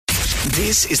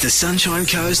This is the Sunshine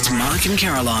Coast, Mark and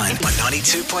Caroline on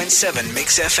 92.7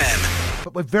 Mix FM.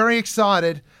 But we're very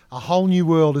excited. A whole new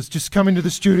world has just come into the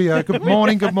studio. Good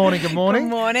morning, good morning, good morning.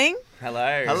 Good morning.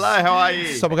 Hello. Hello, how are you?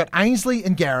 So we've got Ainsley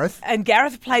and Gareth. And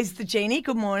Gareth plays the Genie.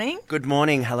 Good morning. Good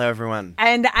morning. Hello, everyone.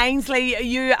 And Ainsley,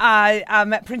 you are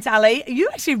Prince Ali. You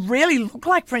actually really look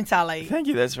like Prince Ali. Thank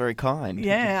you, that's very kind.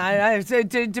 Yeah, I know. So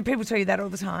do people tell you that all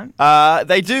the time?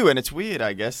 They do, and it's weird,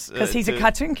 I guess. Because he's a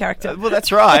cartoon character. Well,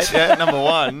 that's right, yeah, number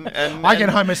one. I get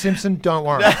Homer Simpson, don't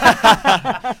worry.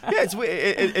 Yeah,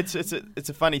 it's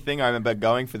a funny thing. I remember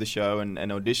going for the show and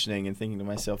auditioning and thinking to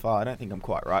myself, I don't think I'm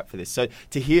quite right for this. So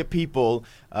to hear people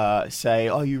say,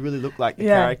 oh, you really look like the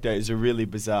character is a really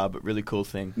bizarre but really cool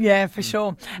thing. Yeah, for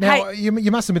sure. Now, Hey,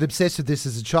 you must have been obsessed with this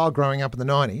as a child growing up in the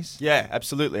 90s. Yeah,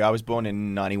 absolutely. I was born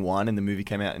in 91 and the movie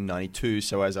came out in 92,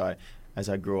 so as I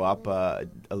grew up,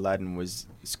 Aladdin was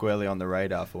squarely on the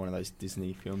radar for one of those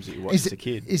Disney films that you watched as a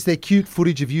kid. Is there cute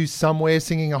footage of you somewhere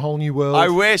singing A Whole New World? I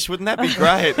wish. Wouldn't that be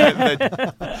great?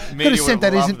 The media would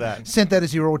love that. Sent that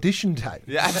as your audition tape.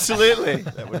 Yeah, absolutely.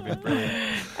 That would have been brilliant.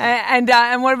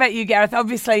 And what about you, Gareth?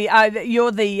 Obviously,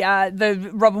 you're the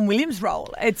Robin Williams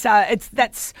role.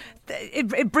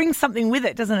 It brings something with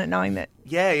it, doesn't it? Knowing that.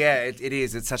 Yeah, it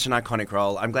is. It's such an iconic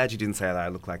role. I'm glad you didn't say that I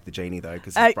look like the Genie, though,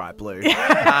 because it's bright blue.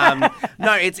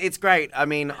 No, it's great. I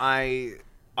mean,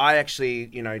 I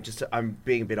actually, I'm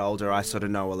being a bit older. I sort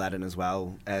of know Aladdin as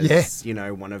well as,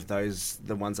 one of those,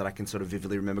 the ones that I can sort of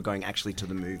vividly remember going actually to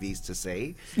the movies to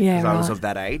see. Yeah, because I was of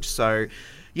that age. So,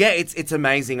 yeah, it's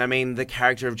amazing. I mean, the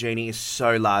character of Genie is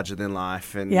so larger than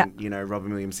life. And,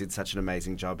 Robin Williams did such an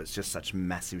amazing job. It's just such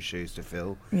massive shoes to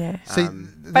fill. Yeah.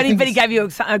 But he gave you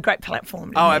a great platform,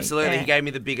 didn't he? Absolutely. Yeah. He gave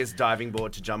me the biggest diving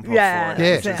board to jump off for.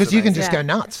 Yeah, because you can just go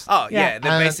nuts. Oh, yeah.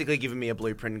 They've basically given me a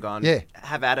blueprint and gone,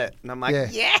 have at it. And I'm like,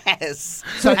 yes!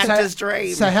 So, actor's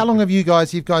dream. So how long have you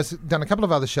guys done a couple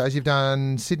of other shows. You've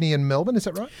done Sydney and Melbourne, is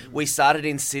that right? We started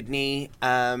in Sydney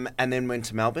and then went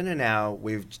to Melbourne, and now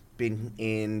we've been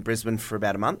in Brisbane for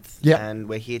about a month. Yeah. And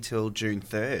we're here till June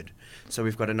 3rd. So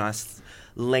we've got a nice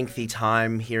lengthy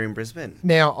time here in Brisbane.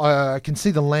 Now, I can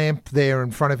see the lamp there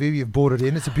in front of you. You've brought it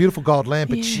in. It's a beautiful gold lamp,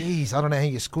 but geez, I don't know how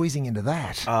you're squeezing into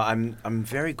that. I'm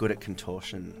very good at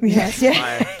contortion. Yes,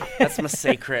 that's my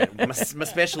secret. My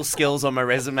special skills on my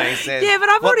resume says. Yeah, but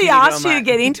I've already asked you to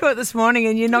get into it this morning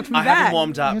and you knocked me back. I haven't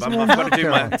warmed up. I've got to do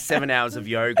my 7 hours of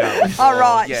yoga. All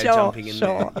right, sure. Jumping in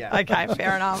there. Yeah. Okay,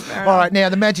 fair enough. All right, now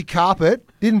the magic carpet.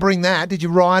 Didn't bring that. Did you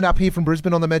ride up here from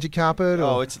Brisbane on the magic carpet? Or?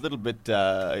 Oh, it's a little bit,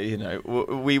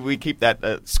 we keep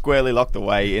that squarely locked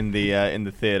away in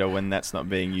the theatre when that's not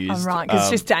being used. Oh, right, because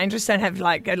it's just dangerous. Don't have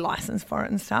like a license for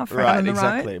it and stuff. Right, on the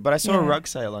exactly. road. But I saw a rug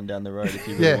sale on down the road if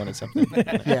you really wanted something.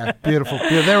 Yeah, beautiful.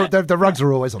 Yeah, the rugs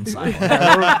are always on sale.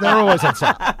 They're always on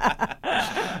sale.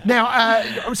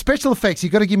 Now, special effects.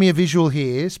 You've got to give me a visual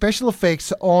here. Special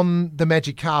effects on the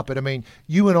magic carpet. I mean,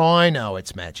 you and I know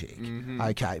it's magic. Mm-hmm.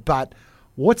 Okay, but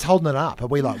what's holding it up? Are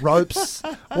we like ropes?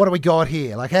 What do we got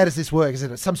here? Like, how does this work? Is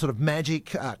it some sort of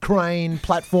magic crane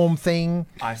platform thing?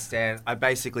 I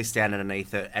basically stand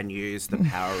underneath it and use the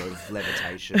power of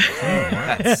levitation.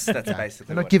 That's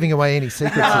basically. We're not giving away any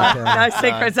secrets. No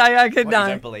secrets. I could know. You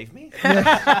don't believe me?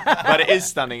 But it is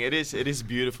stunning. It is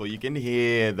beautiful. You can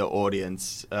hear the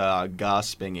audience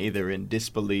gasping either in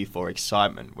disbelief or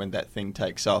excitement when that thing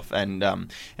takes off, and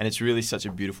it's really such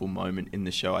a beautiful moment in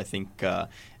the show. I think.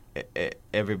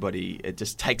 It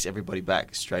just takes everybody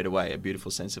back straight away. A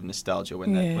beautiful sense of nostalgia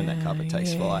when that carpet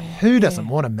takes flight. Who doesn't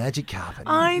want a magic carpet?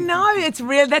 I know, it's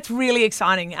real. That's really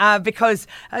exciting because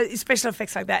special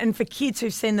effects like that, and for kids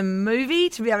who've seen the movie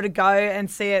to be able to go and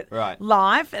see it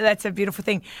live, that's a beautiful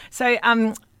thing. So,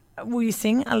 will you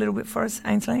sing a little bit for us,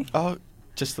 Ainsley? Oh.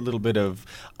 Just a little bit of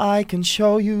I can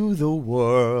show you the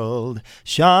world,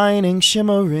 shining,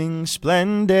 shimmering,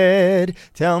 splendid.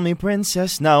 Tell me,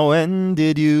 princess, now when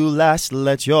did you last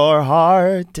let your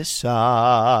heart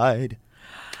decide?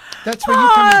 That's where you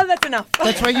come in. That's enough.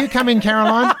 That's where you come in,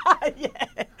 Caroline.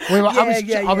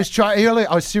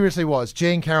 I seriously was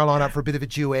Jean Caroline up for a bit of a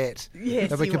duet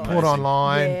that we could put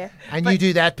online, and you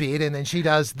do that bit, and then she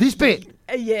does this bit.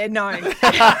 Yeah, no.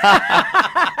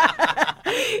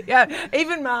 Yeah,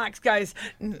 even Marks goes,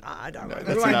 no, I don't want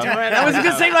to do it. That was going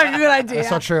to seem like a good idea.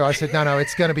 That's not true. I said, no,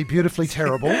 it's going to be beautifully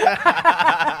terrible.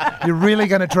 You're really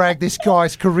going to drag this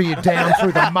guy's career down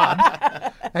through the mud.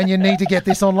 and you need to get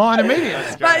this online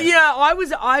immediately. But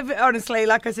I've honestly,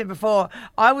 like I said before,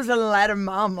 I was a ladder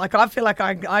mum. Like I feel like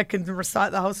I can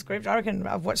recite the whole script. I reckon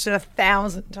I've watched it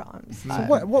 1,000 times. So.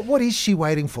 What is she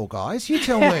waiting for, guys? You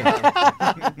tell me.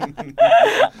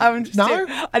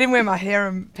 I didn't wear my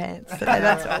harem pants today.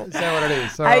 That's all. Is that what it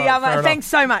is? Hey, thanks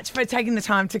so much for taking the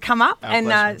time to come up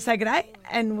and say good day,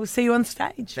 and we'll see you on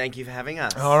stage. Thank you for having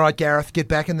us. All right, Gareth, get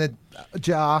back in the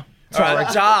jar. Sorry,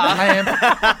 jar. Lamp.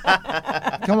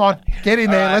 Come on, get in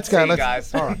there. Right, let's go. see you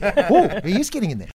guys. All right. Oh, he is getting in there.